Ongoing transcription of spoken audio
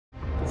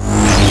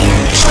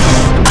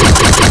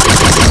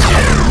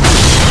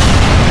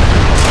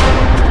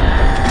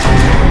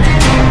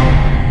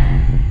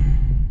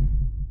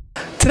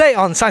Today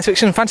on Science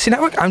Fiction Fantasy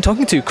Network, I'm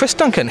talking to Chris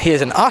Duncan. He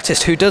is an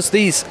artist who does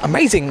these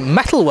amazing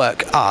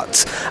metalwork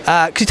arts.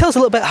 Could you tell us a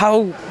little bit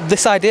how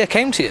this idea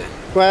came to you?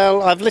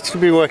 Well, I've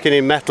literally been working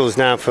in metals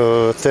now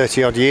for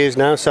 30 odd years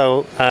now,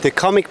 so the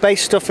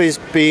comic-based stuff has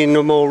been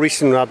more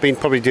recent. I've been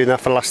probably doing that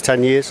for the last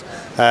 10 years.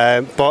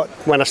 But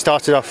when I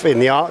started off in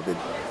the art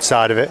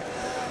side of it,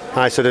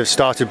 I sort of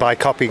started by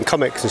copying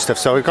comics and stuff,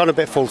 so we've gone a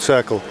bit full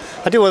circle.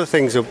 I do other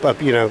things,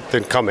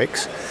 than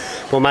comics,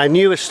 but my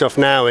newest stuff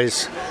now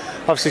is,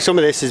 obviously some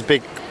of this is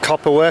big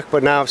copper work,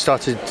 but now I've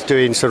started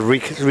doing sort of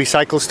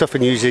recycle stuff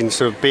and using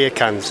sort of beer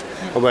cans.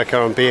 I'm working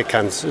on beer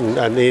cans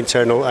and the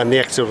internal and the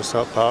external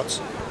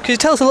parts. Could you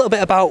tell us a little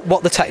bit about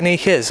what the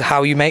technique is,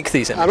 how you make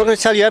these images? I'm not going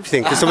to tell you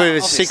everything because some of it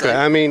is a secret.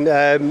 I mean,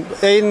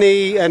 in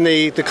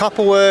the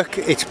copper work,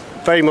 it's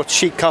very much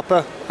sheet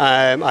copper.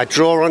 I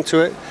draw onto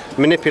it,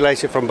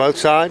 manipulate it from both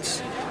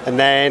sides, and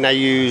then I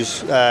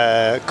use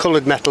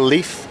coloured metal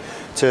leaf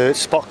to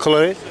spot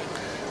colour it,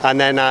 and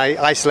then I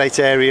isolate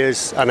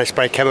areas and I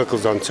spray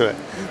chemicals onto it.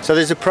 So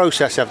there's a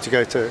process I have to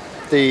go through.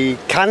 The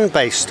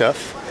can-based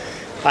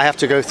stuff, I have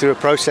to go through a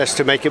process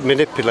to make it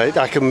manipulate.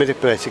 I can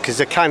manipulate it because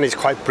the can is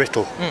quite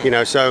brittle,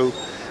 so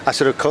I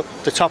sort of cut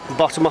the top and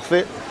bottom off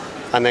it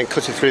and then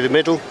cut it through the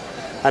middle,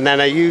 and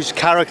then I use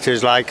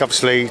characters like,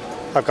 obviously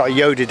I've got a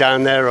Yoda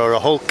down there or a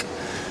Hulk,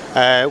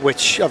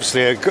 which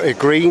obviously a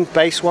green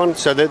base one.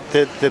 So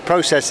the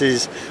process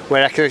is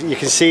where you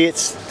can see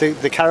it's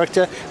the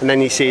character, and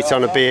then you see it's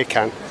on a beer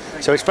can.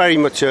 So it's very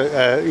much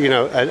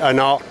an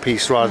art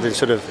piece rather than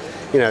sort of,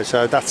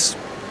 so that's.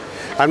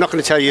 I'm not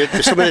going to tell you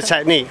some of the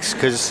techniques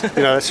because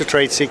that's a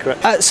trade secret.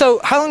 So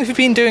how long have you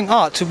been doing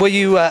art? Were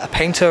you a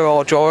painter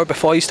or drawer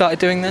before you started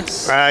doing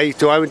this? I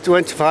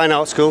went to fine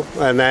art school,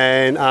 and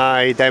then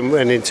I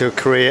went into a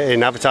career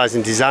in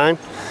advertising design.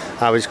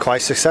 I was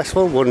quite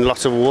successful, won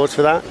lots of awards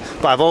for that,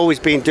 but I've always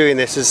been doing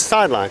this as a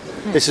sideline.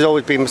 This has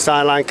always been my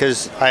sideline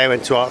because I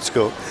went to art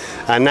school,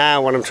 and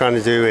now what I'm trying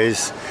to do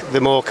is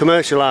the more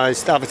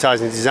commercialised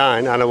advertising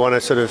design, and I want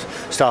to sort of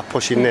start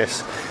pushing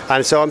this.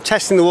 And so I'm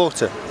testing the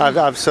water.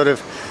 I've sort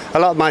of, a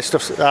lot of my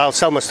stuff, I'll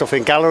sell my stuff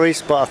in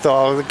galleries, but I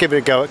thought I'll give it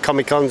a go at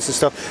Comic Cons and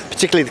stuff,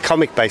 particularly the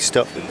comic-based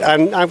stuff.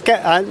 And I'm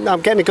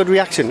getting a good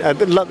reaction. A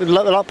lot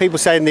of people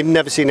saying they've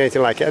never seen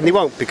anything like it, and they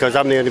won't because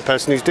I'm the only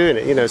person who's doing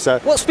it. So.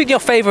 What's been your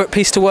favourite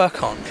piece to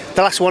work on?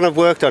 The last one I've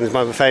worked on is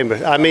my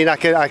favourite. I mean, I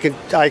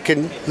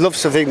can love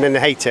something and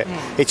hate it.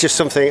 It's just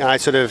something I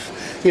sort of,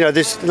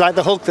 there's like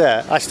the Hulk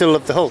there. I still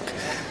love the Hulk.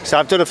 So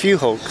I've done a few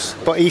Hulks,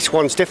 but each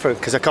one's different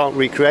because I can't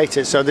recreate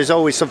it. So there's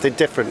always something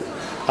different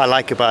I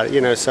like about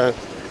it, so.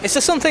 Is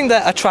there something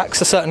that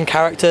attracts a certain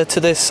character to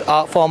this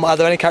art form? Are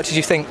there any characters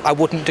you think, I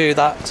wouldn't do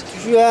that?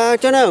 Yeah, I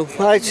don't know.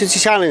 It's a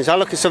challenge. I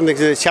look at something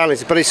as a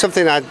challenge, but it's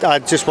something I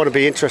just want to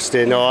be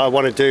interested in or I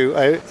want to do.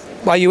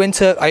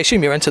 I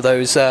assume you're into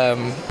those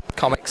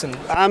comics and.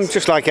 I'm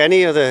just like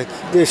any other.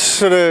 This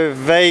sort of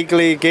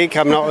vaguely geek.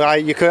 I'm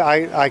not. You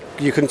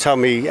couldn't tell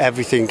me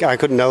everything. I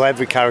couldn't know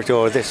every character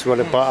or this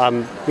one, but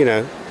I'm.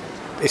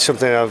 It's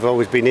something I've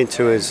always been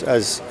into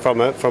as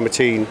from a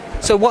teen.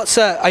 So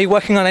are you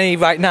working on any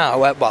right now?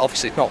 Well,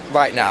 obviously not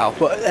right now,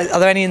 but are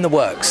there any in the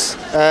works?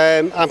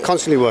 I'm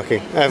constantly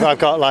working. I've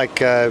got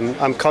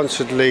I'm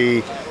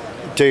constantly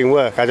doing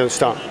work. I don't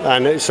stop,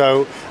 and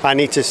so I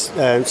need to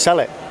sell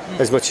it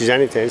as much as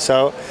anything.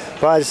 So,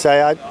 but as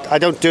I say, I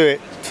don't do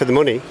it for the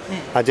money.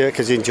 I do it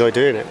because I enjoy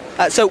doing it.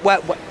 So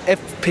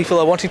if people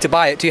are wanting to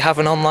buy it, do you have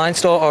an online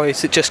store or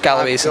is it just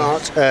galleries?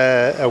 I've got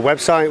a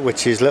website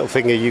which is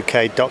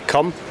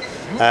littlefingeruk.com,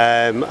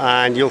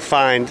 and you'll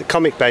find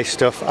comic-based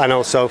stuff and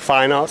also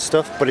fine art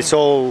stuff, but it's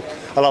all,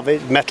 a lot of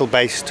it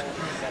metal-based.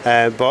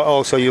 But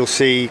also you'll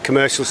see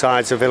commercial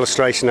sides of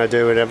illustration I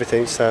do and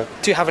everything. So,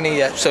 do you have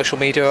any social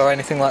media or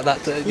anything like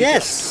that?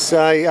 Yes,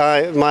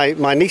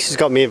 my niece has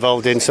got me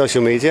involved in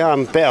social media.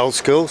 I'm a bit old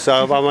school,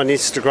 so I'm on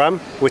Instagram,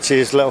 which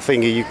is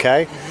Littlefinger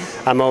UK.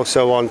 I'm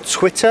also on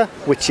Twitter,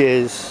 which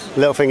is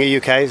Littlefinger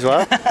UK as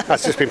well.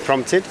 That's just been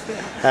prompted.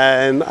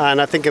 And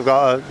I think I've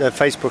got a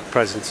Facebook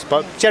presence,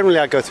 but generally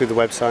I go through the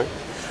website.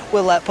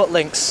 We'll put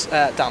links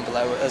down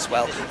below as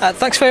well.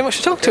 Thanks very much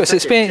for talking to us.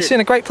 It's been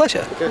a great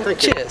pleasure. Okay,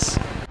 thank you. Cheers.